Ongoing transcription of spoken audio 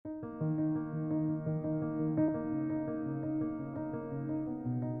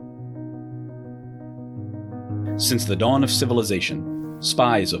Since the dawn of civilization,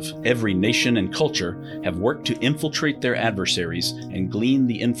 spies of every nation and culture have worked to infiltrate their adversaries and glean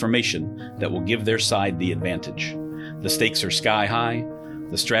the information that will give their side the advantage. The stakes are sky high,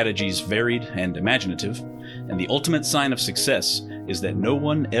 the strategies varied and imaginative, and the ultimate sign of success is that no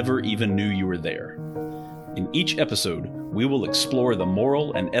one ever even knew you were there. In each episode, we will explore the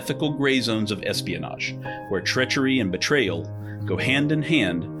moral and ethical gray zones of espionage, where treachery and betrayal go hand in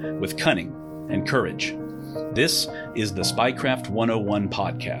hand with cunning and courage. This is the Spycraft 101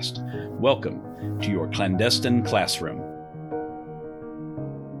 podcast. Welcome to your clandestine classroom.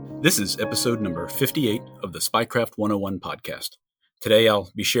 This is episode number 58 of the Spycraft 101 podcast. Today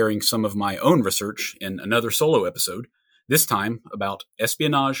I'll be sharing some of my own research in another solo episode, this time about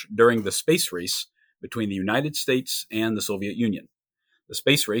espionage during the space race between the United States and the Soviet Union. The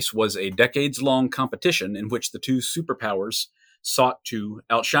space race was a decades-long competition in which the two superpowers sought to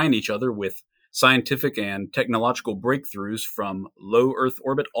outshine each other with scientific and technological breakthroughs from low Earth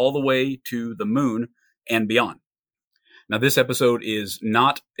orbit all the way to the moon and beyond. Now, this episode is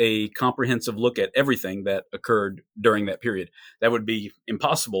not a comprehensive look at everything that occurred during that period. That would be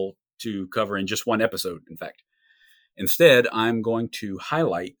impossible to cover in just one episode, in fact. Instead, I'm going to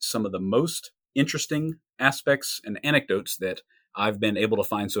highlight some of the most interesting aspects and anecdotes that I've been able to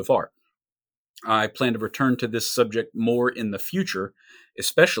find so far. I plan to return to this subject more in the future,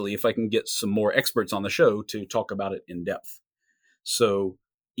 especially if I can get some more experts on the show to talk about it in depth. So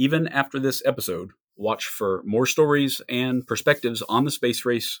even after this episode, watch for more stories and perspectives on the space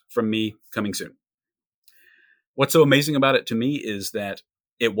race from me coming soon. What's so amazing about it to me is that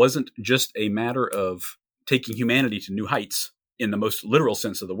it wasn't just a matter of taking humanity to new heights in the most literal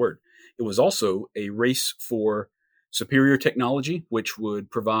sense of the word. It was also a race for superior technology, which would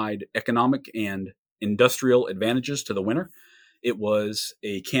provide economic and industrial advantages to the winner. It was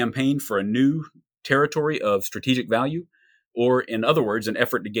a campaign for a new territory of strategic value, or in other words, an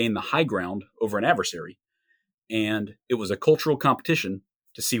effort to gain the high ground over an adversary. And it was a cultural competition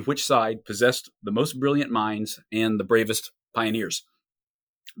to see which side possessed the most brilliant minds and the bravest pioneers.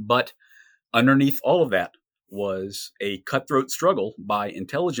 But underneath all of that was a cutthroat struggle by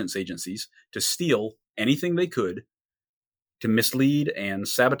intelligence agencies to steal anything they could, to mislead and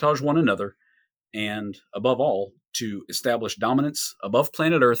sabotage one another, and above all, to establish dominance above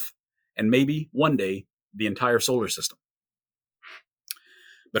planet Earth and maybe one day the entire solar system.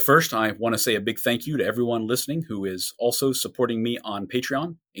 But first, I want to say a big thank you to everyone listening who is also supporting me on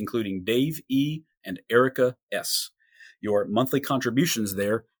Patreon, including Dave E. and Erica S. Your monthly contributions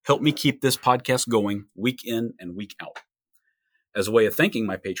there help me keep this podcast going week in and week out. As a way of thanking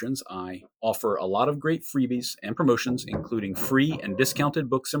my patrons, I offer a lot of great freebies and promotions, including free and discounted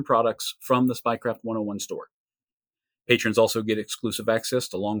books and products from the Spycraft 101 store. Patrons also get exclusive access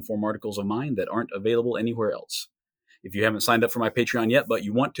to long-form articles of mine that aren't available anywhere else. If you haven't signed up for my Patreon yet, but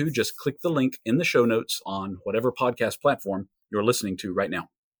you want to, just click the link in the show notes on whatever podcast platform you're listening to right now.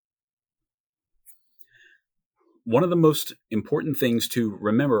 One of the most important things to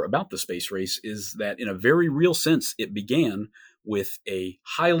remember about the space race is that in a very real sense, it began with a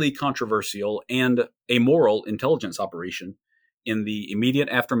highly controversial and amoral intelligence operation in the immediate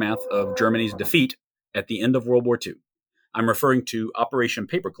aftermath of Germany's defeat at the end of World War II. I'm referring to Operation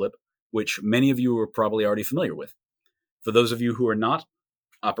Paperclip, which many of you are probably already familiar with. For those of you who are not,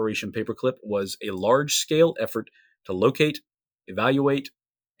 Operation Paperclip was a large-scale effort to locate, evaluate,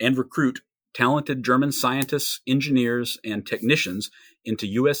 and recruit talented German scientists, engineers, and technicians into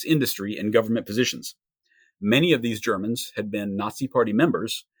U.S. industry and government positions. Many of these Germans had been Nazi Party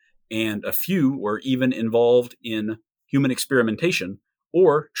members, and a few were even involved in human experimentation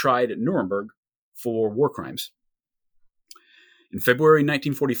or tried at Nuremberg for war crimes. In February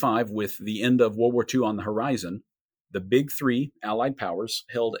 1945, with the end of World War II on the horizon, the big three Allied powers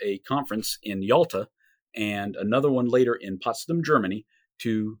held a conference in Yalta and another one later in Potsdam, Germany,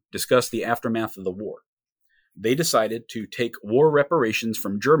 to discuss the aftermath of the war. They decided to take war reparations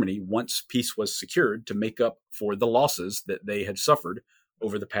from Germany once peace was secured to make up for the losses that they had suffered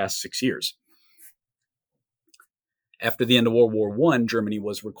over the past 6 years. After the end of World War I, Germany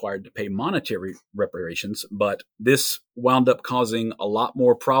was required to pay monetary reparations, but this wound up causing a lot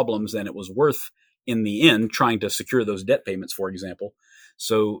more problems than it was worth in the end, trying to secure those debt payments, for example.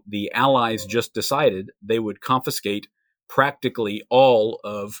 So the Allies just decided they would confiscate practically all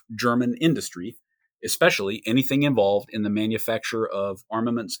of German industry, especially anything involved in the manufacture of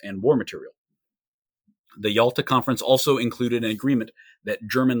armaments and war material. The Yalta Conference also included an agreement that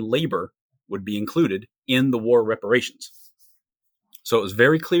German labor would be included in the war reparations. So it was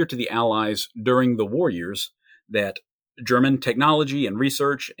very clear to the Allies during the war years that German technology and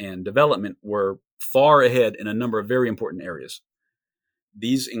research and development were far ahead in a number of very important areas.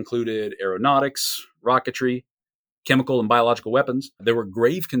 These included aeronautics, rocketry, chemical and biological weapons. There were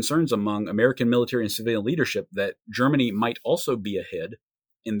grave concerns among American military and civilian leadership that Germany might also be ahead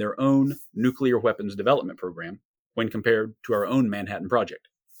in their own nuclear weapons development program when compared to our own Manhattan Project.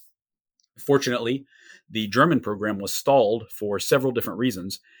 Fortunately, the German program was stalled for several different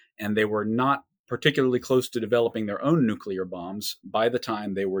reasons, and they were not particularly close to developing their own nuclear bombs by the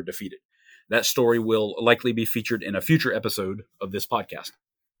time they were defeated. That story will likely be featured in a future episode of this podcast.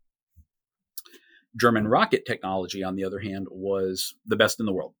 German rocket technology, on the other hand, was the best in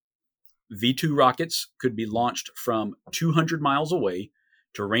the world. V-2 rockets could be launched from 200 miles away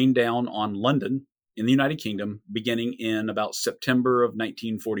to rain down on London in the United Kingdom beginning in about September of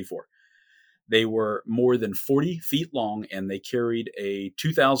 1944. They were more than 40 feet long, and they carried a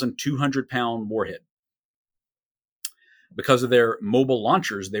 2,200-pound warhead. Because of their mobile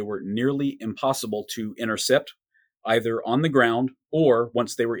launchers, they were nearly impossible to intercept, either on the ground or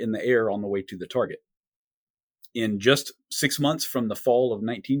once they were in the air on the way to the target. In just 6 months from the fall of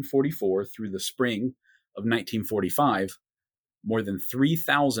 1944 through the spring of 1945, more than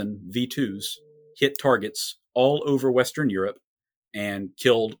 3,000 V-2s hit targets all over Western Europe and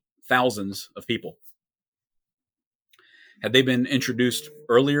killed thousands of people. Had they been introduced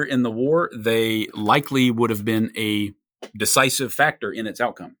earlier in the war, they likely would have been a decisive factor in its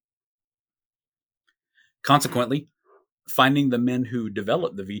outcome. Consequently, finding the men who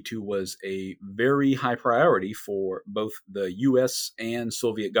developed the V-2 was a very high priority for both the US and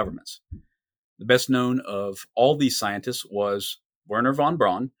Soviet governments. The best known of all these scientists was Wernher von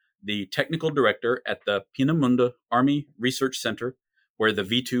Braun, the technical director at the Peenemünde Army Research Center, where the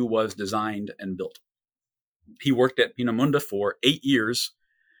V-2 was designed and built. He worked at Peenemünde for 8 years,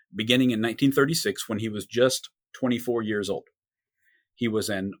 beginning in 1936 when he was just 24 years old. He was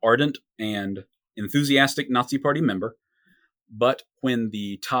an ardent and enthusiastic Nazi Party member, but when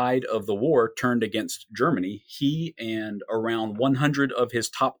the tide of the war turned against Germany, he and around 100 of his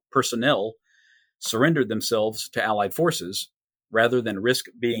top personnel surrendered themselves to Allied forces rather than risk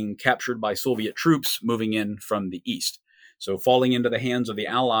being captured by Soviet troops moving in from the east. So falling into the hands of the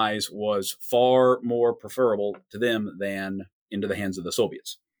Allies was far more preferable to them than into the hands of the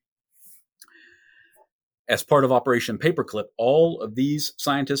Soviets. As part of Operation Paperclip, all of these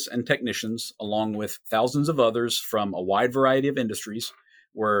scientists and technicians, along with thousands of others from a wide variety of industries,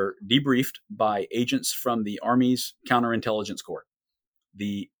 were debriefed by agents from the Army's Counterintelligence Corps.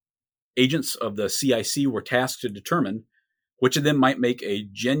 The agents of the CIC were tasked to determine which of them might make a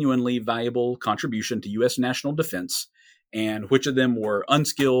genuinely valuable contribution to U.S. national defense and which of them were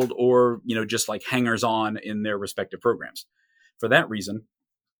unskilled or, just like hangers-on in their respective programs. For that reason,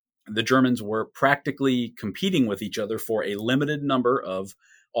 the Germans were practically competing with each other for a limited number of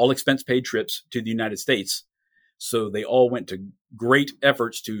all-expense-paid trips to the United States, so they all went to great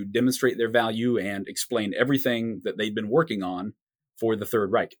efforts to demonstrate their value and explain everything that they'd been working on for the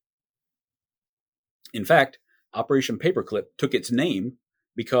Third Reich. In fact, Operation Paperclip took its name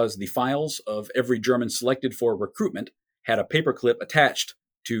because the files of every German selected for recruitment had a paperclip attached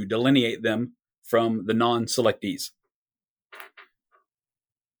to delineate them from the non-selectees.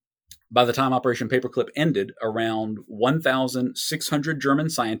 By the time Operation Paperclip ended, around 1,600 German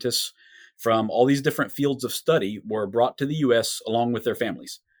scientists from all these different fields of study were brought to the U.S. along with their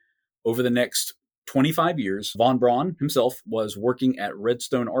families. Over the next 25 years, von Braun himself was working at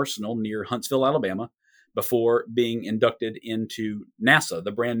Redstone Arsenal near Huntsville, Alabama, before being inducted into NASA,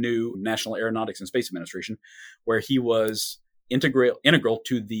 the brand new National Aeronautics and Space Administration, where he was integral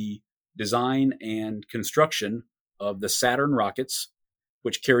to the design and construction of the Saturn rockets,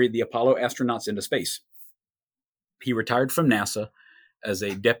 which carried the Apollo astronauts into space. He retired from NASA as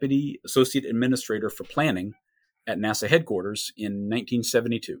a deputy associate administrator for planning at NASA headquarters in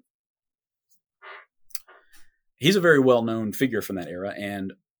 1972. He's a very well-known figure from that era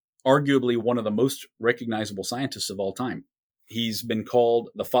and arguably one of the most recognizable scientists of all time. He's been called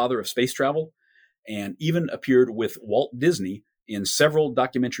the father of space travel and even appeared with Walt Disney in several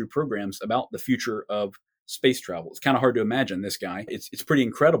documentary programs about the future of space travel. It's kind of hard to imagine this guy. It's pretty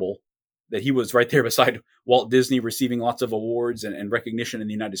incredible that he was right there beside Walt Disney receiving lots of awards and recognition in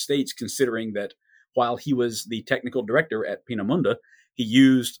the United States, considering that while he was the technical director at Peenemünde, he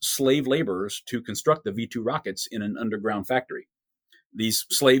used slave laborers to construct the V-2 rockets in an underground factory. These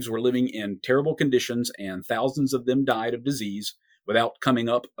slaves were living in terrible conditions, and thousands of them died of disease without coming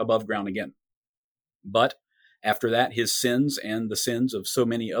up above ground again. But after that, his sins and the sins of so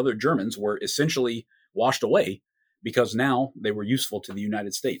many other Germans were essentially washed away because now they were useful to the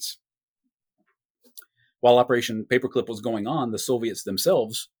United States. While Operation Paperclip was going on, the Soviets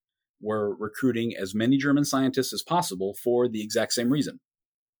themselves were recruiting as many German scientists as possible for the exact same reason.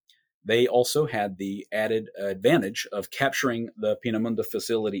 They also had the added advantage of capturing the Peenemünde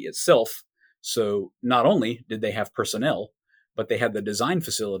facility itself. So not only did they have personnel, but they had the design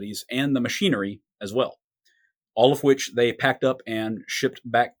facilities and the machinery as well, all of which they packed up and shipped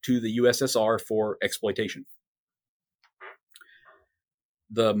back to the USSR for exploitation.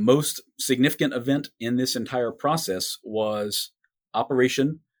 The most significant event in this entire process was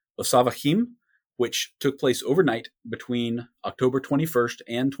Operation Osawachim, which took place overnight between October 21st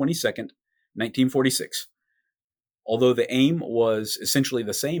and 22nd, 1946. Although the aim was essentially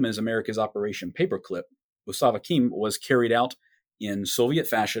the same as America's Operation Paperclip, Osawachim was carried out in Soviet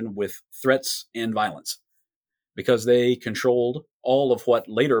fashion with threats and violence. Because they controlled all of what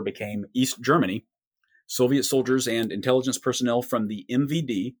later became East Germany, Soviet soldiers and intelligence personnel from the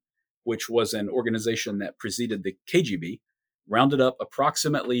MVD, which was an organization that preceded the KGB, rounded up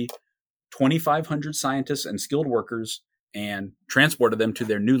approximately 2,500 scientists and skilled workers and transported them to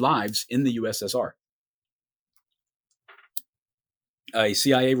their new lives in the USSR. A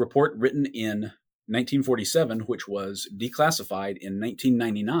CIA report written in 1947, which was declassified in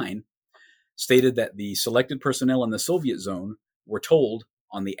 1999, stated that the selected personnel in the Soviet zone were told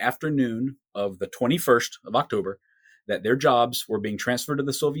on the afternoon of the 21st of October that their jobs were being transferred to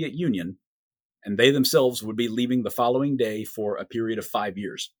the Soviet Union, and they themselves would be leaving the following day for a period of 5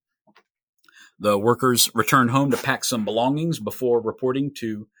 years. The workers returned home to pack some belongings before reporting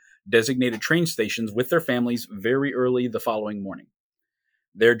to designated train stations with their families very early the following morning.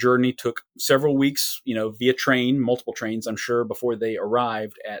 Their journey took several weeks, via train, multiple trains, I'm sure, before they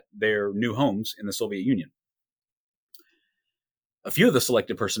arrived at their new homes in the Soviet Union. A few of the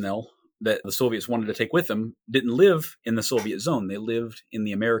selected personnel that the Soviets wanted to take with them didn't live in the Soviet zone. They lived in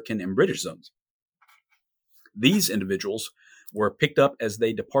the American and British zones. These individuals were picked up as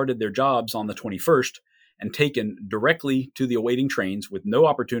they departed their jobs on the 21st and taken directly to the awaiting trains with no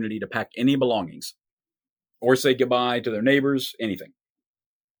opportunity to pack any belongings or say goodbye to their neighbors, anything.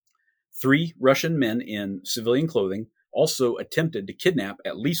 3 Russian men in civilian clothing also attempted to kidnap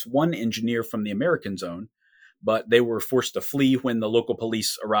at least one engineer from the American zone, but they were forced to flee when the local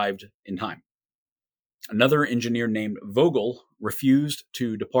police arrived in time. Another engineer named Vogel refused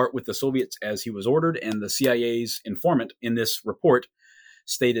to depart with the Soviets as he was ordered, and the CIA's informant in this report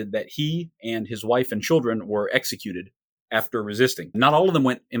stated that he and his wife and children were executed after resisting. Not all of them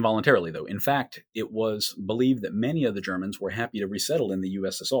went involuntarily, though. In fact, it was believed that many of the Germans were happy to resettle in the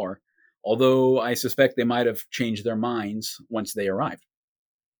USSR, although I suspect they might have changed their minds once they arrived.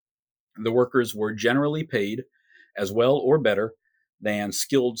 The workers were generally paid as well or better than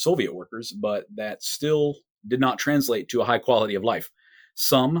skilled Soviet workers, but that still did not translate to a high quality of life.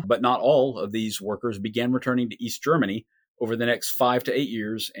 Some, but not all, of these workers began returning to East Germany over the next 5 to 8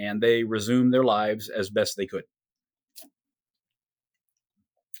 years, and they resumed their lives as best they could.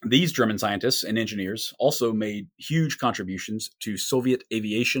 These German scientists and engineers also made huge contributions to Soviet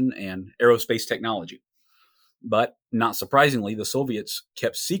aviation and aerospace technology. But, not surprisingly, the Soviets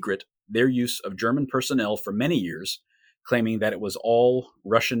kept secret their use of German personnel for many years, claiming that it was all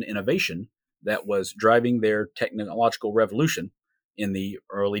Russian innovation that was driving their technological revolution in the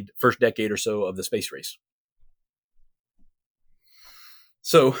first decade or so of the space race.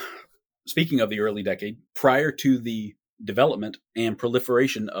 So, speaking of the early decade, prior to the development and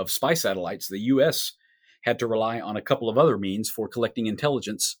proliferation of spy satellites, the U.S. had to rely on a couple of other means for collecting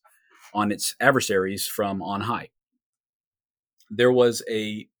intelligence on its adversaries from on high. There was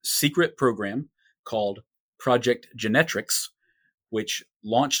a secret program called Project Genetrix, which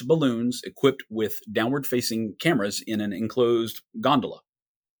launched balloons equipped with downward-facing cameras in an enclosed gondola.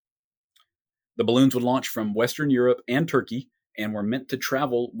 The balloons would launch from Western Europe and Turkey and were meant to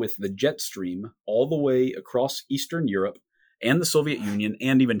travel with the jet stream all the way across Eastern Europe and the Soviet Union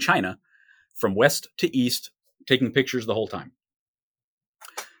and even China, from west to east, taking pictures the whole time.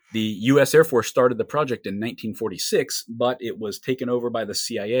 The U.S. Air Force started the project in 1946, but it was taken over by the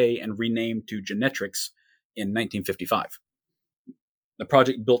CIA and renamed to Genetrix in 1955. The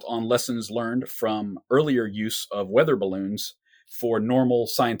project built on lessons learned from earlier use of weather balloons for normal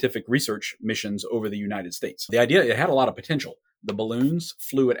scientific research missions over the United States. The idea, it had a lot of potential. The balloons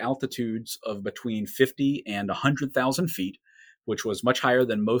flew at altitudes of between 50 and 100,000 feet, which was much higher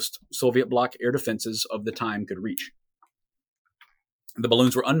than most Soviet bloc air defenses of the time could reach. The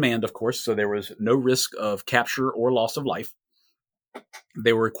balloons were unmanned, of course, so there was no risk of capture or loss of life.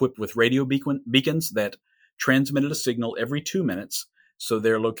 They were equipped with radio beacons that transmitted a signal every 2 minutes so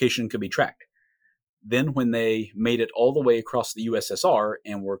their location could be tracked. Then, when they made it all the way across the USSR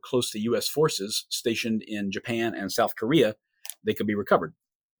and were close to U.S. forces stationed in Japan and South Korea, they could be recovered.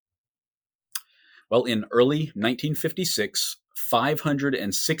 Well, in early 1956,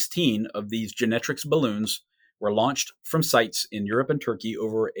 516 of these Genetrix balloons were launched from sites in Europe and Turkey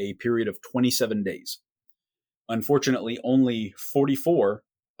over a period of 27 days. Unfortunately, only 44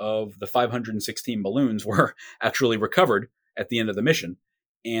 of the 516 balloons were actually recovered at the end of the mission,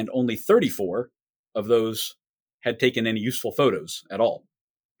 and only 34 of those had taken any useful photos at all.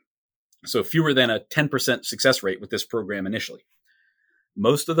 So fewer than a 10% success rate with this program initially.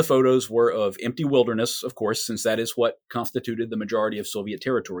 Most of the photos were of empty wilderness, of course, since that is what constituted the majority of Soviet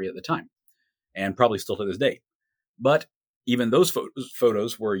territory at the time, and probably still to this day. But even those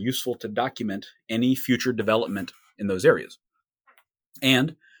photos were useful to document any future development in those areas.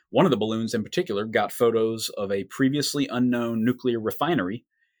 And one of the balloons in particular got photos of a previously unknown nuclear refinery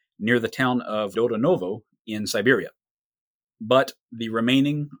near the town of Dodonovo in Siberia. But the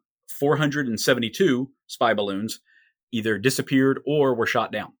remaining 472 spy balloons either disappeared or were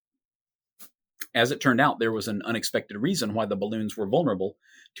shot down. As it turned out, there was an unexpected reason why the balloons were vulnerable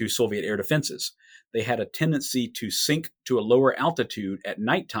to Soviet air defenses. They had a tendency to sink to a lower altitude at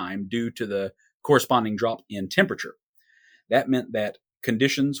nighttime due to the corresponding drop in temperature. That meant that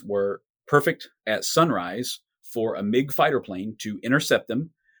conditions were perfect at sunrise for a MiG fighter plane to intercept them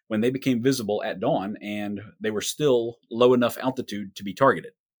when they became visible at dawn, and they were still low enough altitude to be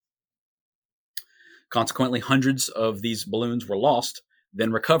targeted. Consequently, hundreds of these balloons were lost,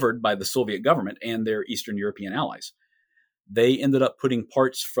 then recovered by the Soviet government and their Eastern European allies. They ended up putting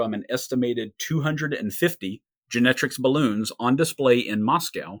parts from an estimated 250 Genetrix balloons on display in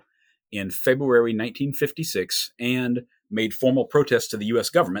Moscow in February 1956 and made formal protests to the U.S.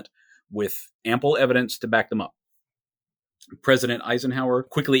 government with ample evidence to back them up. President Eisenhower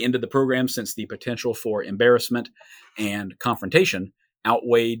quickly ended the program since the potential for embarrassment and confrontation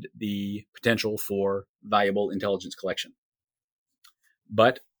outweighed the potential for valuable intelligence collection.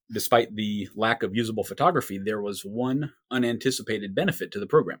 But despite the lack of usable photography, there was one unanticipated benefit to the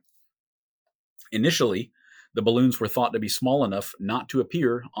program. Initially, the balloons were thought to be small enough not to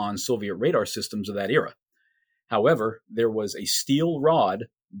appear on Soviet radar systems of that era. However, there was a steel rod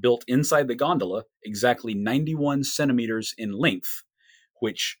built inside the gondola exactly 91 centimeters in length,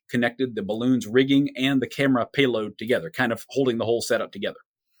 which connected the balloon's rigging and the camera payload together, kind of holding the whole setup together.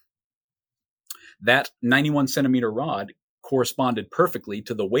 That 91 centimeter rod corresponded perfectly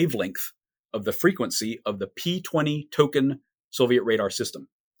to the wavelength of the frequency of the P-20 token Soviet radar system.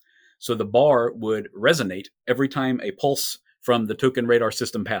 So the bar would resonate every time a pulse from the token radar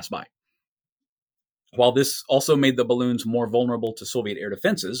system passed by. While this also made the balloons more vulnerable to Soviet air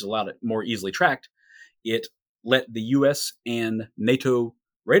defenses, allowed it more easily tracked, it let the US and NATO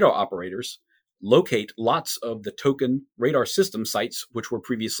radar operators locate lots of the token radar system sites which were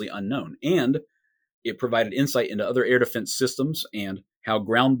previously unknown, and it provided insight into other air defense systems and how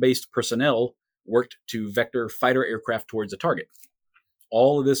ground-based personnel worked to vector fighter aircraft towards a target.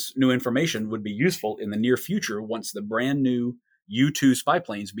 All of this new information would be useful in the near future once the brand new U-2 spy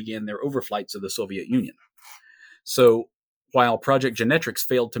planes began their overflights of the Soviet Union. So, while Project Genetrix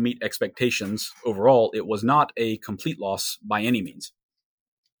failed to meet expectations overall, it was not a complete loss by any means.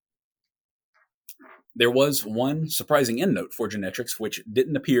 There was one surprising endnote for Genetrix which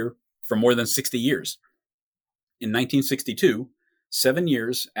didn't appear for more than 60 years. In 1962, 7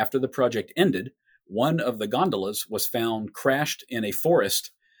 years after the project ended, one of the gondolas was found crashed in a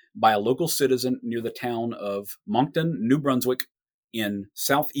forest by a local citizen near the town of Moncton, New Brunswick, in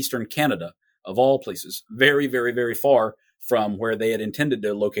southeastern Canada, of all places, very, very, very far from where they had intended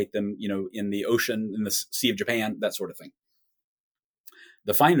to locate them, in the ocean, in the Sea of Japan, that sort of thing.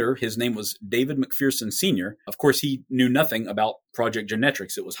 The finder, his name was David McPherson Sr. Of course, he knew nothing about Project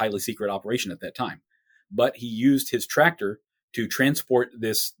Genetrix. It was a highly secret operation at that time. But he used his tractor to transport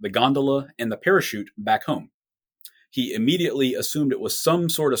the gondola and the parachute back home. He immediately assumed it was some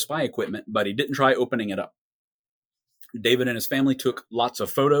sort of spy equipment, but he didn't try opening it up. David and his family took lots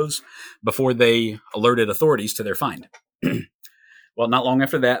of photos before they alerted authorities to their find. Well, not long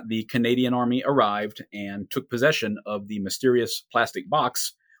after that, the Canadian Army arrived and took possession of the mysterious plastic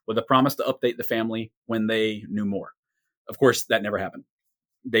box with a promise to update the family when they knew more. Of course, that never happened.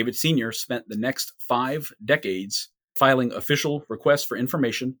 David Sr. spent the next 5 decades filing official requests for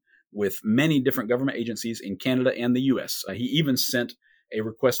information with many different government agencies in Canada and the U.S. He even sent a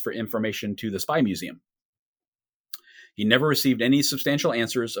request for information to the Spy Museum. He never received any substantial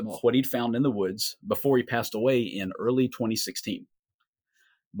answers about what he'd found in the woods before he passed away in early 2016.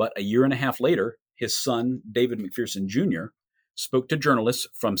 But a year and a half later, his son, David McPherson Jr., spoke to journalists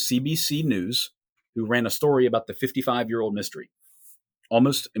from CBC News who ran a story about the 55-year-old mystery.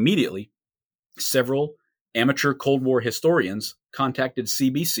 Almost immediately, several amateur Cold War historians contacted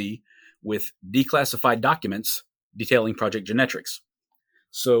CBC with declassified documents detailing Project Genetrix.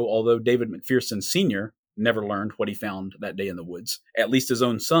 So although David McPherson Sr. never learned what he found that day in the woods, at least his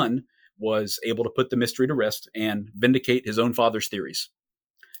own son was able to put the mystery to rest and vindicate his own father's theories.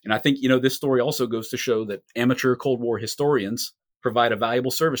 And I think, this story also goes to show that amateur Cold War historians provide a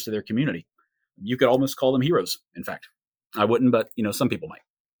valuable service to their community. You could almost call them heroes, in fact. I wouldn't, but, some people might.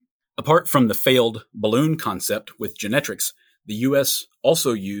 Apart from the failed balloon concept with Genetrix, the U.S.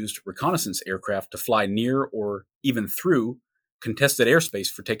 also used reconnaissance aircraft to fly near or even through contested airspace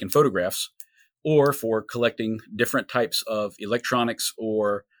for taking photographs or for collecting different types of electronics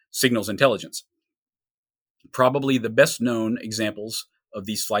or signals intelligence. Probably the best known examples of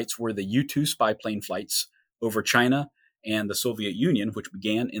these flights were the U-2 spy plane flights over China and the Soviet Union, which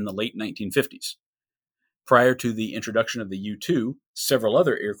began in the late 1950s. Prior to the introduction of the U-2, several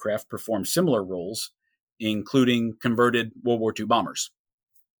other aircraft performed similar roles, including converted World War II bombers.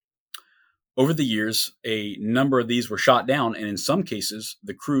 Over the years, a number of these were shot down, and in some cases,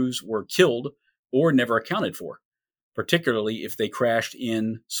 the crews were killed or never accounted for, particularly if they crashed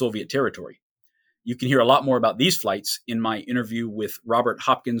in Soviet territory. You can hear a lot more about these flights in my interview with Robert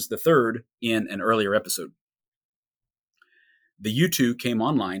Hopkins III in an earlier episode. The U-2 came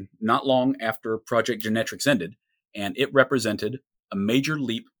online not long after Project Genetrix ended, and it represented a major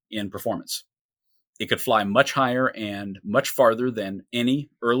leap in performance. It could fly much higher and much farther than any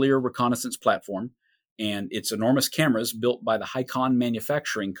earlier reconnaissance platform, and its enormous cameras built by the Hycon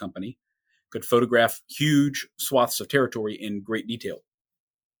Manufacturing Company could photograph huge swaths of territory in great detail.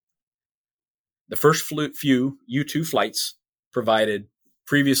 The first few U-2 flights provided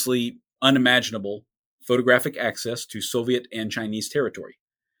previously unimaginable photographic access to Soviet and Chinese territory.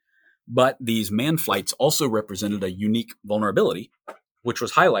 But these manned flights also represented a unique vulnerability, which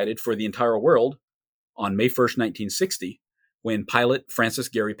was highlighted for the entire world on May 1st, 1960, when pilot Francis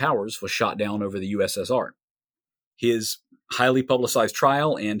Gary Powers was shot down over the USSR. His highly publicized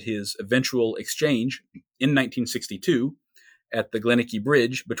trial and his eventual exchange in 1962 at the Glennecke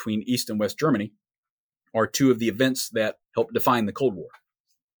Bridge between East and West Germany are two of the events that helped define the Cold War.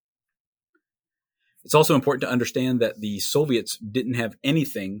 It's also important to understand that the Soviets didn't have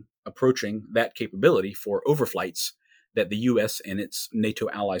anything approaching that capability for overflights that the U.S. and its NATO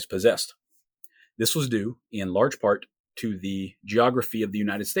allies possessed. This was due, in large part, to the geography of the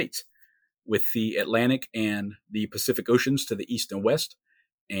United States, with the Atlantic and the Pacific Oceans to the east and west,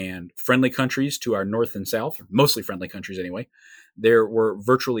 and friendly countries to our north and south, or mostly friendly countries anyway. There were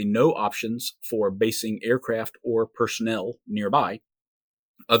virtually no options for basing aircraft or personnel nearby,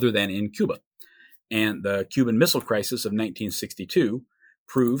 other than in Cuba. And the Cuban Missile Crisis of 1962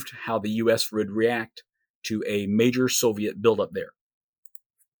 proved how the U.S. would react to a major Soviet buildup there.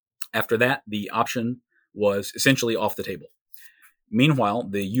 After that, the option was essentially off the table. Meanwhile,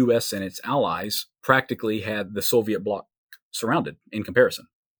 the U.S. and its allies practically had the Soviet bloc surrounded in comparison.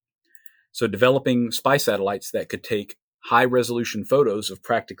 So developing spy satellites that could take high-resolution photos of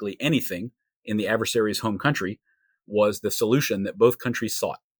practically anything in the adversary's home country was the solution that both countries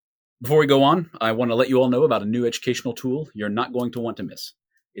sought. Before we go on, I want to let you all know about a new educational tool you're not going to want to miss.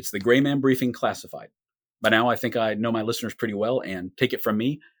 It's the Gray Man Briefing Classified. By now, I think I know my listeners pretty well, and take it from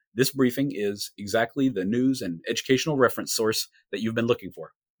me, this briefing is exactly the news and educational reference source that you've been looking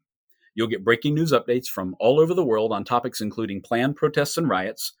for. You'll get breaking news updates from all over the world on topics including planned protests and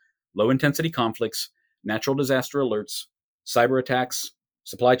riots, low-intensity conflicts, natural disaster alerts, cyber attacks,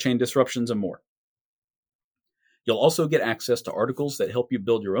 supply chain disruptions, and more. You'll also get access to articles that help you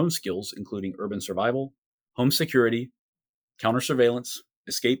build your own skills, including urban survival, home security, counter-surveillance,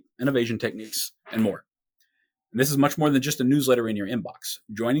 escape and evasion techniques, and more. And this is much more than just a newsletter in your inbox.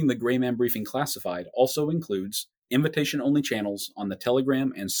 Joining the Gray Man Briefing Classified also includes invitation-only channels on the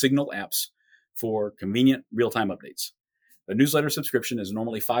Telegram and Signal apps for convenient real-time updates. The newsletter subscription is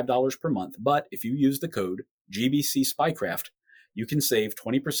normally $5 per month, but if you use the code GBC Spycraft, you can save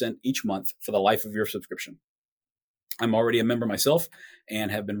 20% each month for the life of your subscription. I'm already a member myself and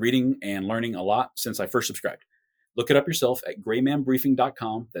have been reading and learning a lot since I first subscribed. Look it up yourself at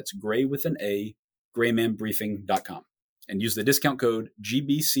graymanbriefing.com. That's gray with an A, graymanbriefing.com. And use the discount code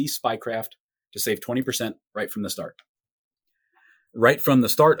GBC Spycraft to save 20% right from the start. Right from the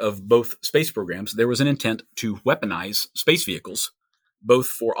start of both space programs, there was an intent to weaponize space vehicles, both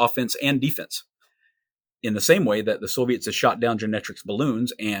for offense and defense. In the same way that the Soviets had shot down Genetrix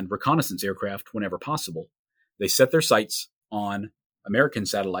balloons and reconnaissance aircraft whenever possible, they set their sights on American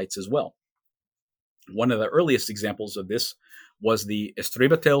satellites as well. One of the earliest examples of this was the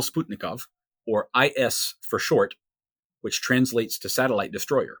Istrebatel Sputnikov, or IS for short, which translates to satellite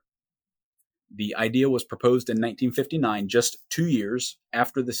destroyer. The idea was proposed in 1959, just 2 years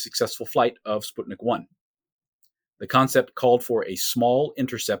after the successful flight of Sputnik 1. The concept called for a small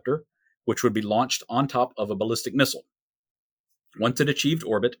interceptor, which would be launched on top of a ballistic missile. Once it achieved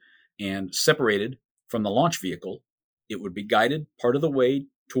orbit and separated from the launch vehicle, it would be guided part of the way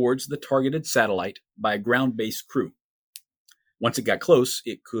towards the targeted satellite by a ground-based crew. Once it got close,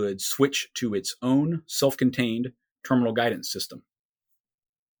 it could switch to its own self-contained terminal guidance system.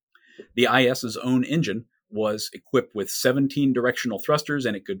 The IS's own engine was equipped with 17 directional thrusters,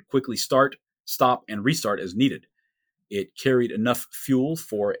 and it could quickly start, stop, and restart as needed. It carried enough fuel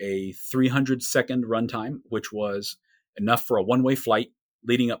for a 300-second runtime, which was enough for a one-way flight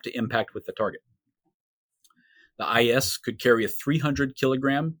leading up to impact with the target. The IS could carry a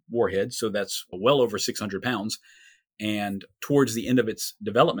 300-kilogram warhead, so that's well over 600 pounds, and towards the end of its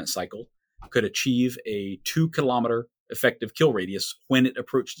development cycle, could achieve a 2-kilometer effective kill radius when it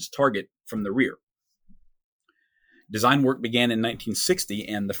approached its target from the rear. Design work began in 1960,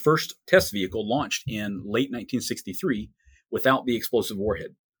 and the first test vehicle launched in late 1963 without the explosive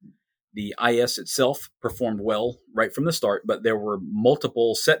warhead. The IS itself performed well right from the start, but there were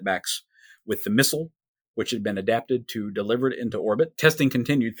multiple setbacks with the missile, which had been adapted to deliver it into orbit. Testing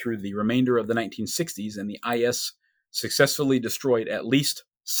continued through the remainder of the 1960s, and the IS successfully destroyed at least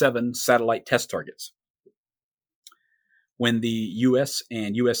 7 satellite test targets. When the US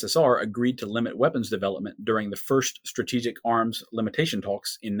and USSR agreed to limit weapons development during the first strategic arms limitation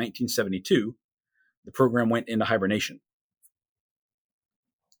talks in 1972, the program went into hibernation.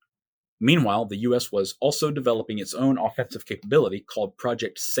 Meanwhile, the US was also developing its own offensive capability called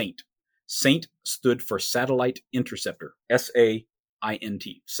Project SAINT. SAINT stood for Satellite Interceptor,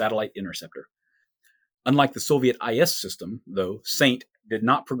 S-A-I-N-T, Satellite Interceptor. Unlike the Soviet IS system, though, SAINT did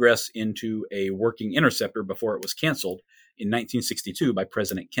not progress into a working interceptor before it was canceled in 1962 by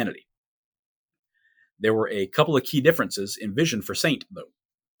President Kennedy. There were a couple of key differences envisioned for SAINT, though.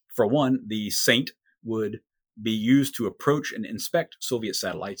 For one, the SAINT would be used to approach and inspect Soviet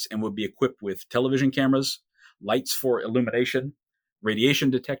satellites and would be equipped with television cameras, lights for illumination, radiation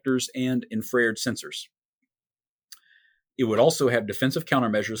detectors, and infrared sensors. It would also have defensive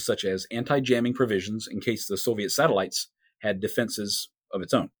countermeasures such as anti-jamming provisions in case the Soviet satellites had defenses of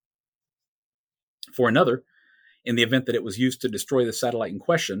its own. For another, in the event that it was used to destroy the satellite in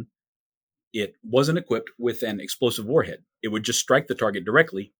question, it wasn't equipped with an explosive warhead. It would just strike the target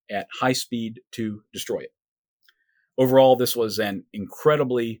directly at high speed to destroy it. Overall, this was an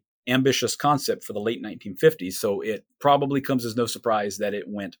incredibly ambitious concept for the late 1950s, so it probably comes as no surprise that it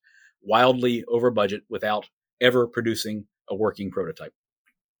went wildly over budget without ever producing a working prototype.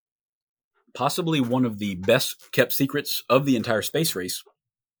 Possibly one of the best kept secrets of the entire space race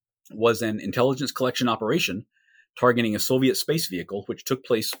was an intelligence collection operation targeting a Soviet space vehicle, which took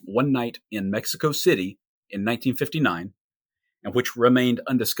place one night in Mexico City in 1959, and which remained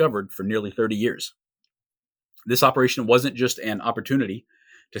undiscovered for nearly 30 years. This operation wasn't just an opportunity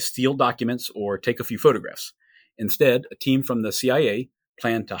to steal documents or take a few photographs. Instead, a team from the CIA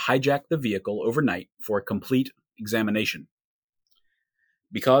planned to hijack the vehicle overnight for a complete examination.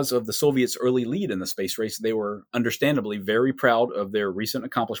 Because of the Soviets' early lead in the space race, they were understandably very proud of their recent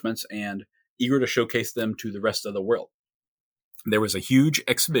accomplishments and eager to showcase them to the rest of the world. There was a huge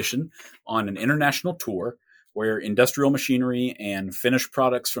exhibition on an international tour where industrial machinery and finished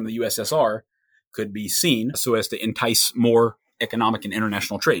products from the USSR could be seen so as to entice more economic and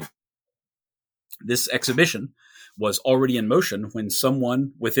international trade. This exhibition was already in motion when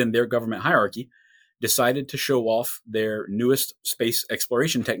someone within their government hierarchy decided to show off their newest space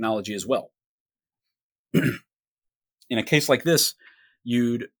exploration technology as well. In a case like this,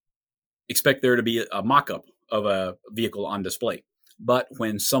 you'd expect there to be a mock-up of a vehicle on display. But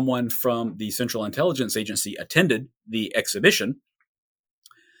when someone from the Central Intelligence Agency attended the exhibition,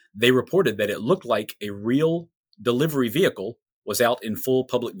 they reported that it looked like a real delivery vehicle was out in full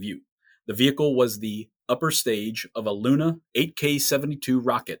public view. The vehicle was the upper stage of a Luna 8K-72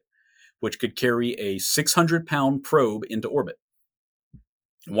 rocket, which could carry a 600-pound probe into orbit.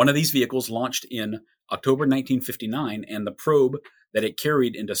 One of these vehicles launched in October 1959, and the probe that it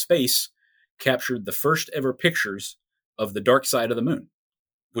carried into space captured the first ever pictures of the dark side of the moon,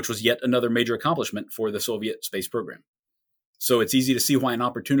 which was yet another major accomplishment for the Soviet space program. So it's easy to see why an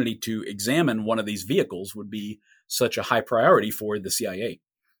opportunity to examine one of these vehicles would be such a high priority for the CIA.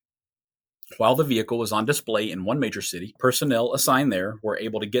 While the vehicle was on display in one major city, personnel assigned there were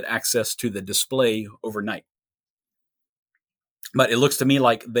able to get access to the display overnight. But it looks to me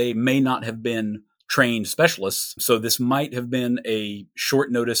like they may not have been trained specialists, so this might have been a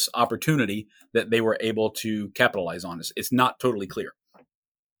short notice opportunity that they were able to capitalize on. It's not totally clear.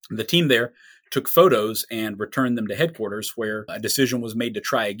 The team there took photos and returned them to headquarters, where a decision was made to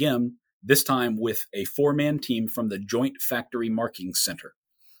try again, this time with a 4-man team from the Joint Factory Marking Center.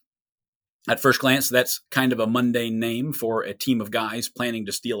 At first glance, that's kind of a mundane name for a team of guys planning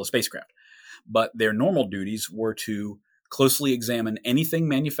to steal a spacecraft. But their normal duties were to closely examine anything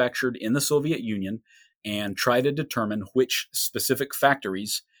manufactured in the Soviet Union and try to determine which specific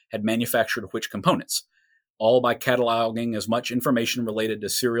factories had manufactured which components, all by cataloging as much information related to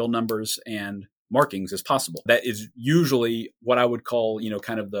serial numbers and markings as possible. That is usually what I would call,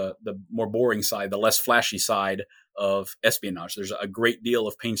 kind of the more boring side, the less flashy side of espionage. There's a great deal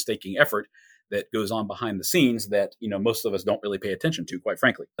of painstaking effort that goes on behind the scenes that, most of us don't really pay attention to, quite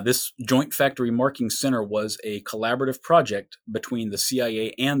frankly. This Joint Factory Marking Center was a collaborative project between the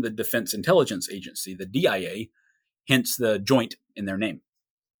CIA and the Defense Intelligence Agency, the DIA, hence the joint in their name.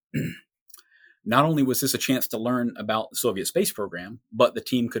 Not only was this a chance to learn about the Soviet space program, but the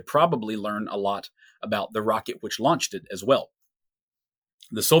team could probably learn a lot about the rocket which launched it as well.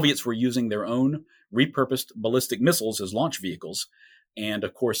 The Soviets were using their own repurposed ballistic missiles as launch vehicles, and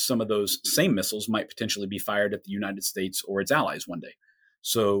of course some of those same missiles might potentially be fired at the United States or its allies one day.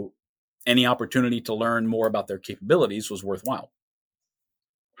 So any opportunity to learn more about their capabilities was worthwhile.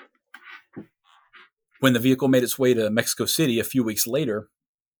 When the vehicle made its way to Mexico City a few weeks later,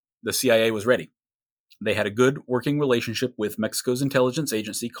 the CIA was ready. They had a good working relationship with Mexico's intelligence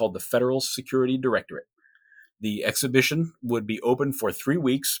agency called the Federal Security Directorate. The exhibition would be open for 3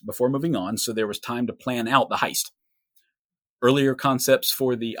 weeks before moving on, so there was time to plan out the heist. Earlier concepts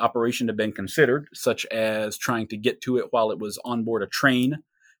for the operation had been considered, such as trying to get to it while it was on board a train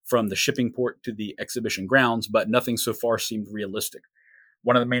from the shipping port to the exhibition grounds, but nothing so far seemed realistic.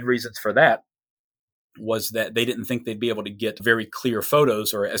 One of the main reasons for that was that they didn't think they'd be able to get very clear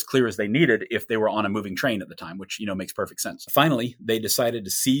photos, or as clear as they needed, if they were on a moving train at the time, which, makes perfect sense. Finally, they decided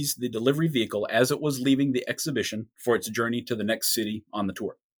to seize the delivery vehicle as it was leaving the exhibition for its journey to the next city on the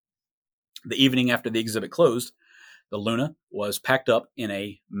tour. The evening after the exhibit closed, the Luna was packed up in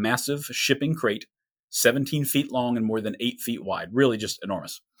a massive shipping crate, 17 feet long and more than 8 feet wide, really just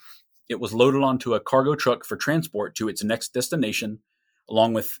enormous. It was loaded onto a cargo truck for transport to its next destination,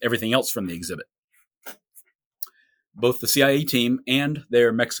 along with everything else from the exhibit. Both the CIA team and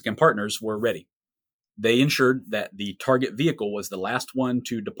their Mexican partners were ready. They ensured that the target vehicle was the last one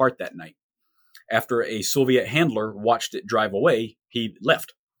to depart that night. After a Soviet handler watched it drive away, he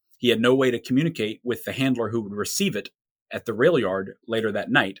left. He had no way to communicate with the handler who would receive it at the rail yard later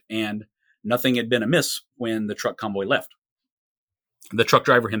that night, and nothing had been amiss when the truck convoy left. The truck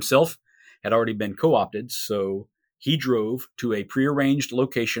driver himself had already been co-opted, so he drove to a prearranged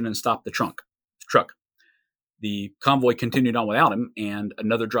location and stopped the truck. The convoy continued on without him, and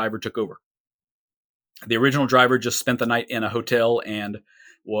another driver took over. The original driver just spent the night in a hotel and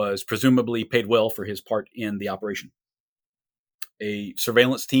was presumably paid well for his part in the operation. A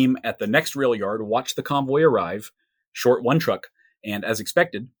surveillance team at the next rail yard watched the convoy arrive, short one truck, and as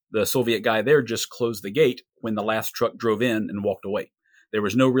expected, the Soviet guy there just closed the gate when the last truck drove in and walked away. There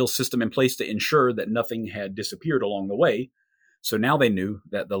was no real system in place to ensure that nothing had disappeared along the way, so now they knew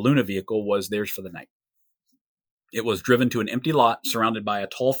that the Luna vehicle was theirs for the night. It was driven to an empty lot surrounded by a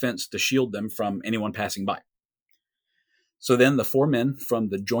tall fence to shield them from anyone passing by. So then the 4 men from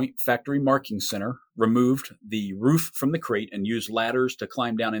the Joint Factory Marking Center removed the roof from the crate and used ladders to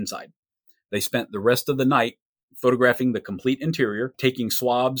climb down inside. They spent the rest of the night photographing the complete interior, taking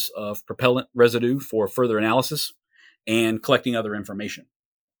swabs of propellant residue for further analysis, and collecting other information.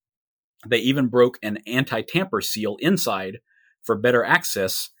 They even broke an anti-tamper seal inside for better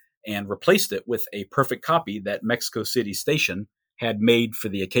access and replaced it with a perfect copy that Mexico City Station had made for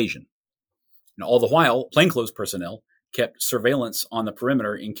the occasion. And all the while, plainclothes personnel kept surveillance on the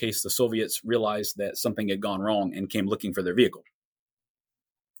perimeter in case the Soviets realized that something had gone wrong and came looking for their vehicle.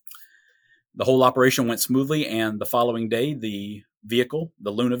 The whole operation went smoothly, and the following day, the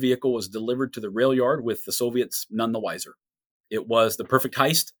Luna vehicle, was delivered to the rail yard with the Soviets none the wiser. It was the perfect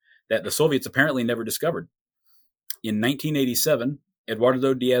heist that the Soviets apparently never discovered. In 1987,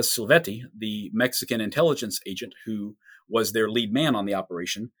 Eduardo Diaz Silvetti, the Mexican intelligence agent who was their lead man on the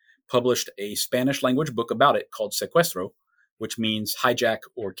operation, published a Spanish-language book about it called Secuestro, which means hijack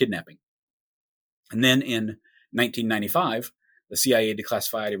or kidnapping. And then in 1995, the CIA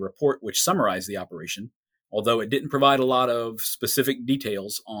declassified a report which summarized the operation, although it didn't provide a lot of specific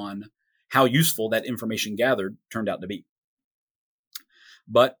details on how useful that information gathered turned out to be.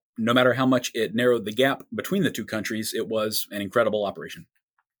 But no matter how much it narrowed the gap between the two countries, it was an incredible operation.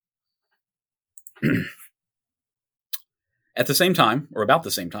 At the same time, or about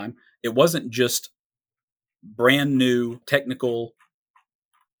the same time, it wasn't just brand new technical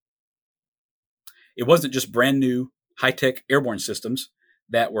It wasn't just brand new high-tech airborne systems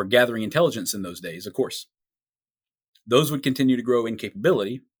that were gathering intelligence in those days, of course. Those would continue to grow in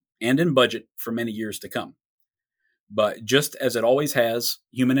capability and in budget for many years to come. But just as it always has,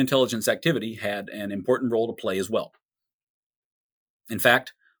 human intelligence activity had an important role to play as well. In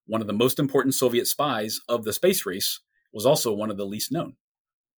fact, one of the most important Soviet spies of the space race was also one of the least known.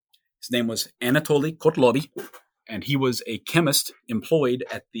 His name was Anatoly Kotlovy, and he was a chemist employed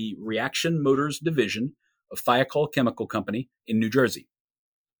at the Reaction Motors Division of Thiokol Chemical Company in New Jersey.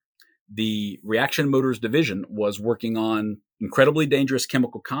 The Reaction Motors Division was working on incredibly dangerous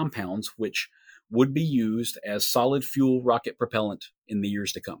chemical compounds which would be used as solid fuel rocket propellant in the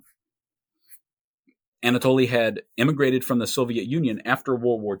years to come. Anatoly had immigrated from the Soviet Union after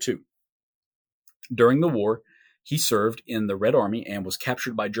World War II. During the war, he served in the Red Army and was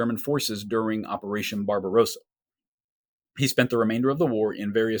captured by German forces during Operation Barbarossa. He spent the remainder of the war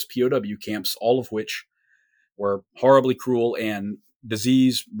in various POW camps, all of which were horribly cruel and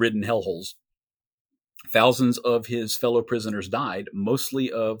disease-ridden hellholes. Thousands of his fellow prisoners died,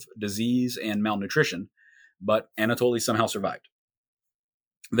 mostly of disease and malnutrition, but Anatoly somehow survived.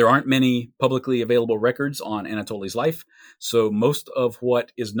 There aren't many publicly available records on Anatoly's life, so most of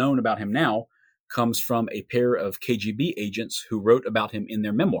what is known about him now comes from a pair of KGB agents who wrote about him in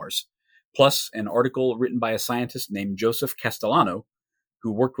their memoirs, plus an article written by a scientist named Joseph Castellano,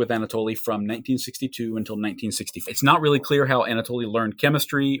 who worked with Anatoly from 1962 until 1964. It's not really clear how Anatoly learned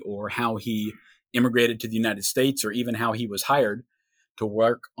chemistry or how he immigrated to the United States or even how he was hired to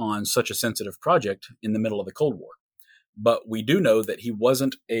work on such a sensitive project in the middle of the Cold War. But we do know that he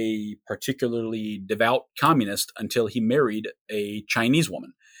wasn't a particularly devout communist until he married a Chinese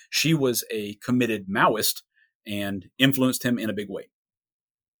woman. She was a committed Maoist and influenced him in a big way.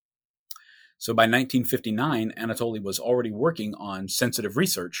 So by 1959, Anatoly was already working on sensitive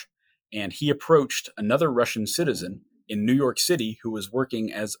research, and he approached another Russian citizen in New York City who was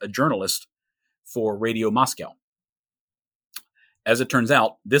working as a journalist for Radio Moscow. As it turns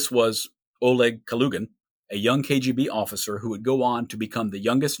out, this was Oleg Kalugin, a young KGB officer who would go on to become the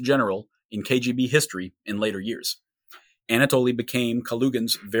youngest general in KGB history in later years. Anatoly became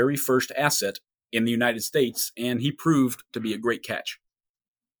Kalugin's very first asset in the United States, and he proved to be a great catch.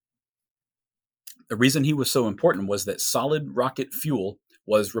 The reason he was so important was that solid rocket fuel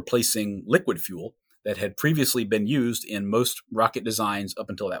was replacing liquid fuel that had previously been used in most rocket designs up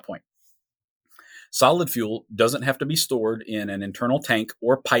until that point. Solid fuel doesn't have to be stored in an internal tank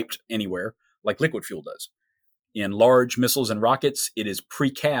or piped anywhere like liquid fuel does. In large missiles and rockets, it is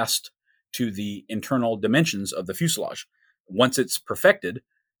precast to the internal dimensions of the fuselage. Once it's perfected,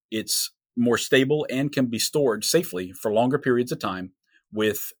 it's more stable and can be stored safely for longer periods of time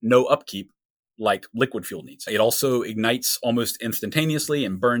with no upkeep like liquid fuel needs. It also ignites almost instantaneously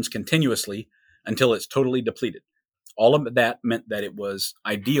and burns continuously until it's totally depleted. All of that meant that it was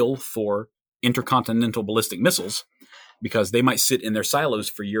ideal for intercontinental ballistic missiles because they might sit in their silos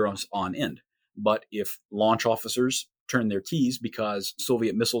for years on end. But if launch officers turn their keys because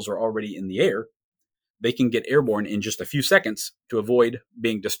Soviet missiles are already in the air, they can get airborne in just a few seconds to avoid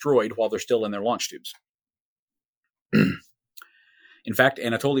being destroyed while they're still in their launch tubes. In fact,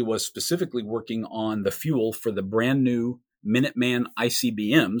 Anatoly was specifically working on the fuel for the brand new Minuteman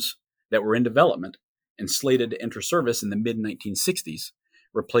ICBMs that were in development and slated to enter service in the mid-1960s,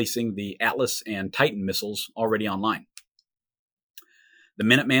 replacing the Atlas and Titan missiles already online. The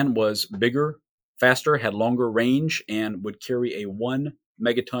Minuteman was bigger, faster, had longer range, and would carry a 1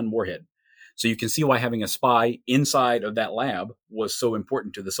 megaton warhead. So you can see why having a spy inside of that lab was so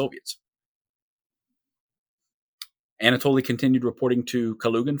important to the Soviets. Anatoly continued reporting to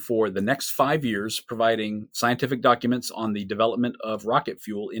Kalugin for the next 5 years, providing scientific documents on the development of rocket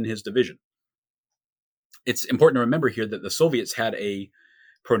fuel in his division. It's important to remember here that the Soviets had a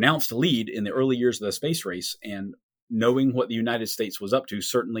pronounced lead in the early years of the space race, and knowing what the United States was up to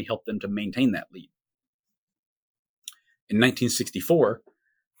certainly helped them to maintain that lead. In 1964,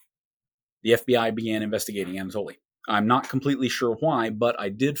 the FBI began investigating Anatoly. I'm not completely sure why, but I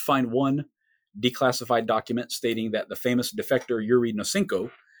did find one declassified document stating that the famous defector Yuri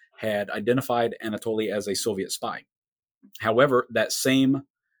Nosenko had identified Anatoly as a Soviet spy. However, that same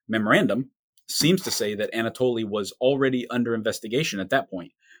memorandum seems to say that Anatoly was already under investigation at that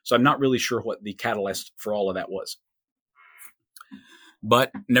point, so I'm not really sure what the catalyst for all of that was.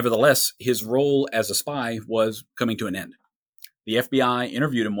 But nevertheless, his role as a spy was coming to an end. The FBI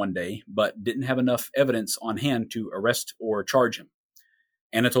interviewed him one day, but didn't have enough evidence on hand to arrest or charge him.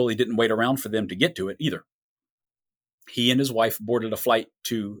 Anatoly didn't wait around for them to get to it either. He and his wife boarded a flight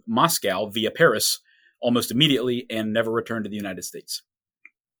to Moscow via Paris almost immediately and never returned to the United States.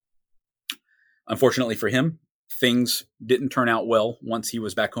 Unfortunately for him, things didn't turn out well once he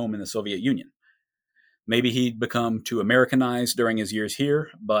was back home in the Soviet Union. Maybe he'd become too Americanized during his years here,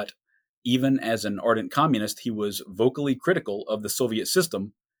 but even as an ardent communist, he was vocally critical of the Soviet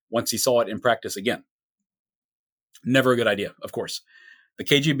system once he saw it in practice again. Never a good idea, of course. The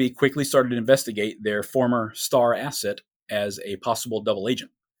KGB quickly started to investigate their former star asset as a possible double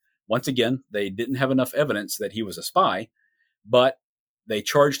agent. Once again, they didn't have enough evidence that he was a spy, but they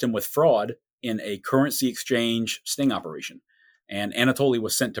charged him with fraud in a currency exchange sting operation, and Anatoly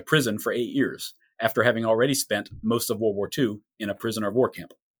was sent to prison for 8 years, after having already spent most of World War II in a prisoner of war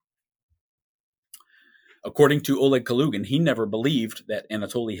camp. According to Oleg Kalugin, he never believed that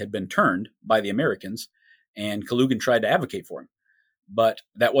Anatoly had been turned by the Americans, and Kalugin tried to advocate for him. But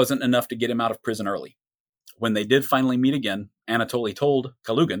that wasn't enough to get him out of prison early. When they did finally meet again, Anatoly told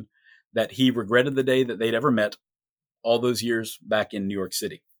Kalugin that he regretted the day that they'd ever met all those years back in New York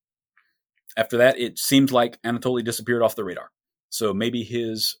City. After that, it seemed like Anatoly disappeared off the radar. So maybe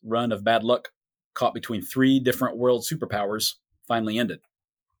his run of bad luck caught between 3 different world superpowers finally ended.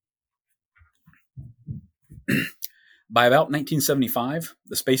 By about 1975,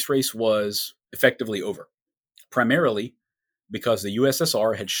 the space race was effectively over, primarily because the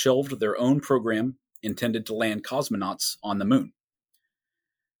USSR had shelved their own program intended to land cosmonauts on the moon.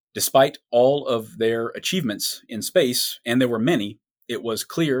 Despite all of their achievements in space, and there were many, it was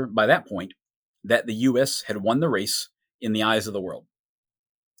clear by that point that the US had won the race in the eyes of the world.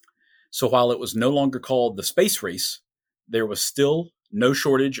 So while it was no longer called the space race, there was still no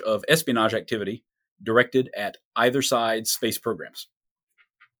shortage of espionage activity directed at either side's space programs.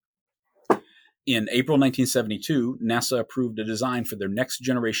 In April 1972, NASA approved a design for their next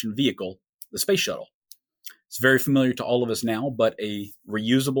generation vehicle, the Space Shuttle. It's very familiar to all of us now, but a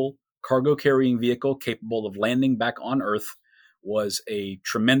reusable cargo-carrying vehicle capable of landing back on Earth was a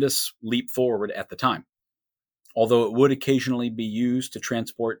tremendous leap forward at the time. Although it would occasionally be used to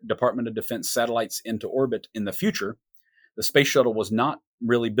transport Department of Defense satellites into orbit in the future, the Space Shuttle was not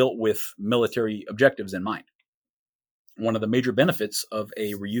really built with military objectives in mind. One of the major benefits of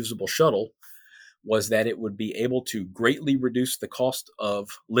a reusable shuttle was that it would be able to greatly reduce the cost of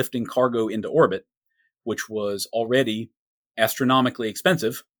lifting cargo into orbit, which was already astronomically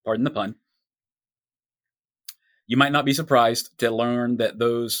expensive, pardon the pun. You might not be surprised to learn that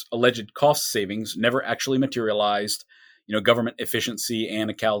those alleged cost savings never actually materialized, government efficiency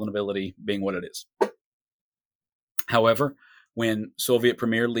and accountability being what it is. However, when Soviet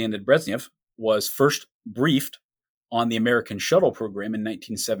Premier Leonid Brezhnev was first briefed on the American shuttle program in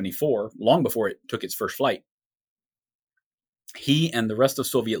 1974, long before it took its first flight, he and the rest of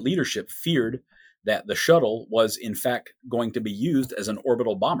Soviet leadership feared that the shuttle was in fact going to be used as an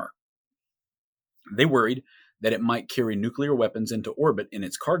orbital bomber. They worried that it might carry nuclear weapons into orbit in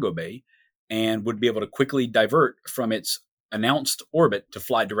its cargo bay and would be able to quickly divert from its announced orbit to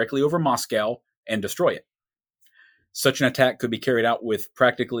fly directly over Moscow and destroy it. Such an attack could be carried out with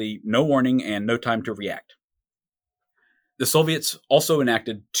practically no warning and no time to react. The Soviets also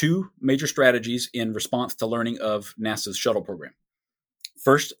enacted 2 major strategies in response to learning of NASA's shuttle program.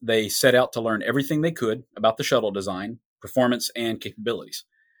 First, they set out to learn everything they could about the shuttle design, performance, and capabilities.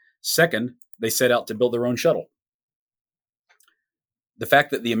 Second, they set out to build their own shuttle. The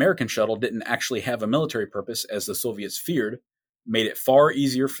fact that the American shuttle didn't actually have a military purpose, as the Soviets feared, made it far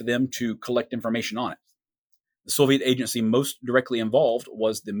easier for them to collect information on it. The Soviet agency most directly involved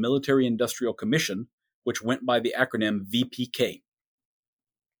was the Military Industrial Commission, which went by the acronym VPK.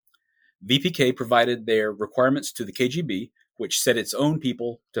 VPK provided their requirements to the KGB, which set its own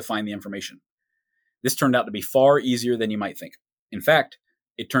people to find the information. This turned out to be far easier than you might think. In fact,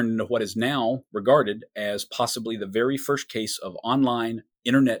 it turned into what is now regarded as possibly the very first case of online,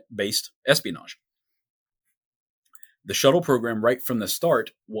 internet-based espionage. The shuttle program right from the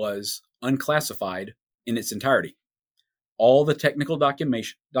start was unclassified in its entirety. All the technical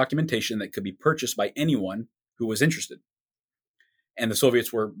documentation that could be purchased by anyone who was interested. And the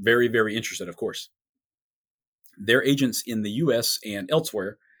Soviets were very, very interested, of course. Their agents in the US and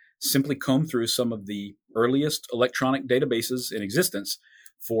elsewhere simply combed through some of the earliest electronic databases in existence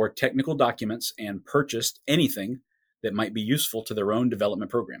for technical documents and purchased anything that might be useful to their own development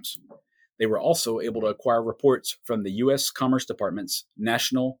programs. They were also able to acquire reports from the U.S. Commerce Department's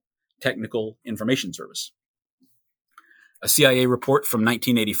National Technical Information Service. A CIA report from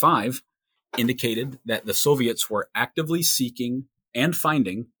 1985 indicated that the Soviets were actively seeking and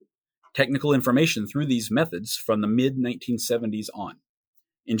finding technical information through these methods from the mid-1970s on.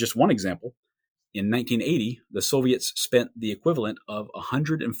 In just one example, in 1980, the Soviets spent the equivalent of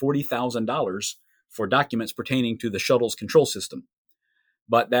 $140,000 for documents pertaining to the shuttle's control system.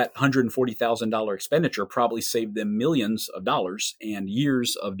 But that $140,000 expenditure probably saved them millions of dollars and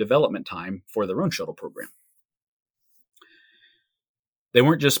years of development time for their own shuttle program. They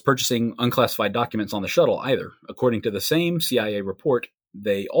weren't just purchasing unclassified documents on the shuttle either. According to the same CIA report,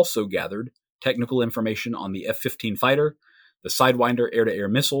 they also gathered technical information on the F-15 fighter, the Sidewinder air-to-air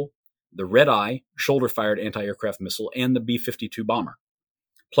missile, the Red-Eye shoulder-fired anti-aircraft missile, and the B-52 bomber,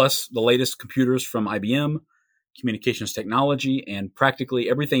 plus the latest computers from IBM, communications technology, and practically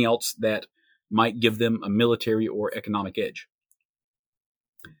everything else that might give them a military or economic edge.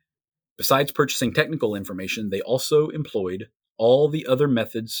 Besides purchasing technical information, they also employed all the other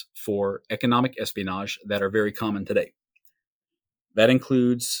methods for economic espionage that are very common today. That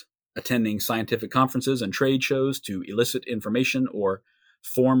includes attending scientific conferences and trade shows to elicit information or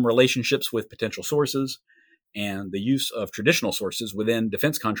form relationships with potential sources, and the use of traditional sources within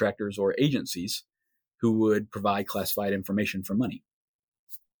defense contractors or agencies who would provide classified information for money.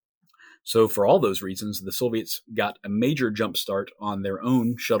 So for all those reasons, the Soviets got a major jump start on their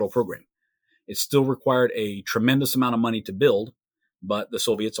own shuttle program. It still required a tremendous amount of money to build, but the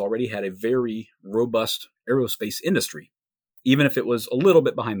Soviets already had a very robust aerospace industry, even if it was a little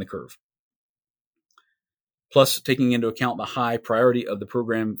bit behind the curve. Plus, taking into account the high priority of the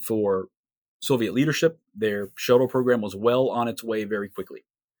program for Soviet leadership, their shuttle program was well on its way very quickly.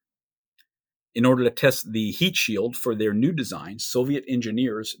 In order to test the heat shield for their new design, Soviet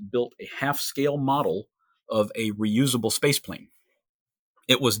engineers built a half-scale model of a reusable spaceplane.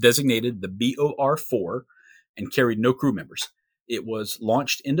 It was designated the BOR-4 and carried no crew members. It was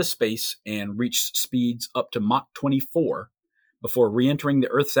launched into space and reached speeds up to Mach 24 before re-entering the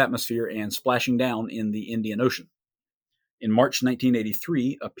Earth's atmosphere and splashing down in the Indian Ocean. In March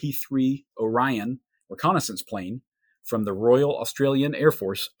 1983, a P-3 Orion reconnaissance plane from the Royal Australian Air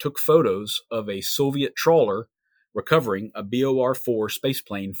Force took photos of a Soviet trawler recovering a BOR-4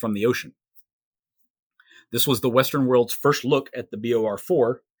 spaceplane from the ocean. This was the Western world's first look at the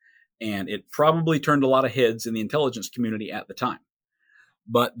BOR-4, and it probably turned a lot of heads in the intelligence community at the time.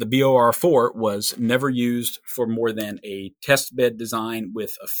 But the BOR-4 was never used for more than a test bed design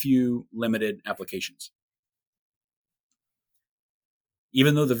with a few limited applications.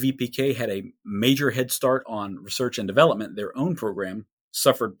 Even though the VPK had a major head start on research and development, their own program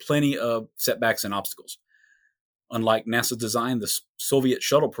suffered plenty of setbacks and obstacles. Unlike NASA's design, the Soviet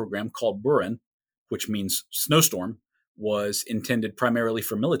shuttle program, called Buran, which means snowstorm, was intended primarily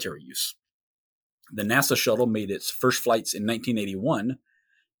for military use. The NASA shuttle made its first flights in 1981,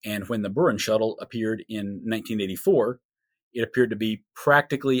 and when the Buran shuttle appeared in 1984, it appeared to be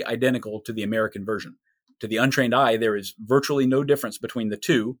practically identical to the American version. To the untrained eye, there is virtually no difference between the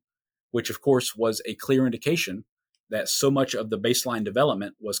two, which of course was a clear indication that so much of the baseline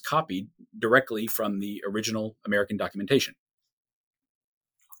development was copied directly from the original American documentation.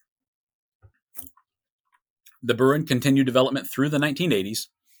 The Buran continued development through the 1980s,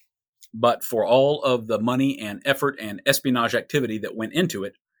 but for all of the money and effort and espionage activity that went into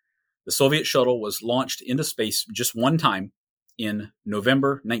it, the Soviet shuttle was launched into space just one time in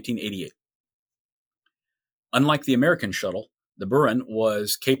November 1988. Unlike the American shuttle, the Buran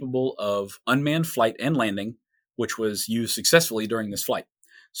was capable of unmanned flight and landing, which was used successfully during this flight.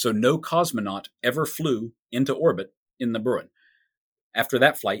 So no cosmonaut ever flew into orbit in the Buran. After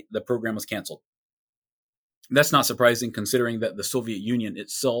that flight, the program was canceled. That's not surprising considering that the Soviet Union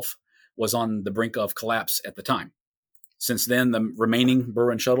itself was on the brink of collapse at the time. Since then, the remaining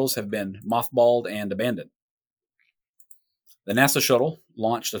Buran shuttles have been mothballed and abandoned. The NASA shuttle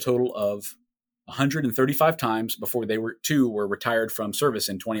launched a total of 135 times before two were retired from service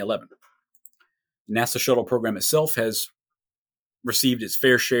in 2011. The NASA shuttle program itself has received its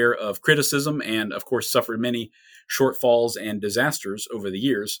fair share of criticism and, of course, suffered many shortfalls and disasters over the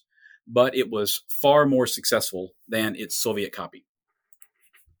years, but it was far more successful than its Soviet copy.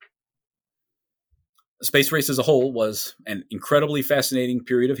 The space race as a whole was an incredibly fascinating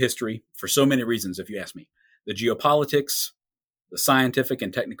period of history for so many reasons, if you ask me. The geopolitics, the scientific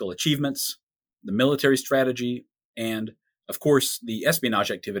and technical achievements, the military strategy, and, of course, the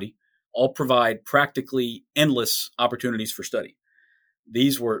espionage activity all provide practically endless opportunities for study.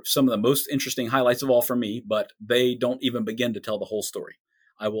 These were some of the most interesting highlights of all for me, but they don't even begin to tell the whole story.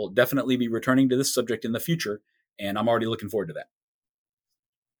 I will definitely be returning to this subject in the future, and I'm already looking forward to that.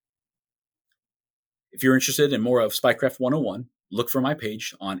 If you're interested in more of Spycraft 101, look for my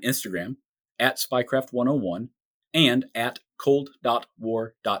page on Instagram at Spycraft101 and at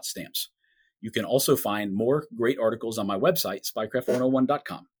cold.war.stamps. You can also find more great articles on my website,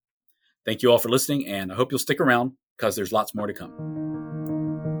 spycraft101.com. Thank you all for listening, and I hope you'll stick around because there's lots more to come.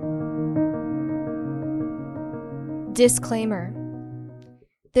 Disclaimer.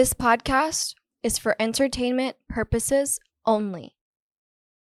 This podcast is for entertainment purposes only.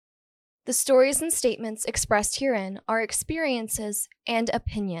 The stories and statements expressed herein are experiences and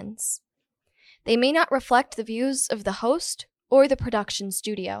opinions. They may not reflect the views of the host or the production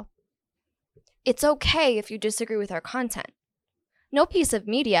studio. It's okay if you disagree with our content. No piece of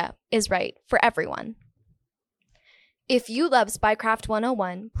media is right for everyone. If you love Spycraft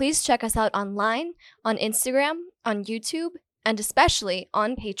 101, please check us out online, on Instagram, on YouTube, and especially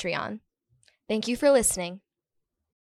on Patreon. Thank you for listening.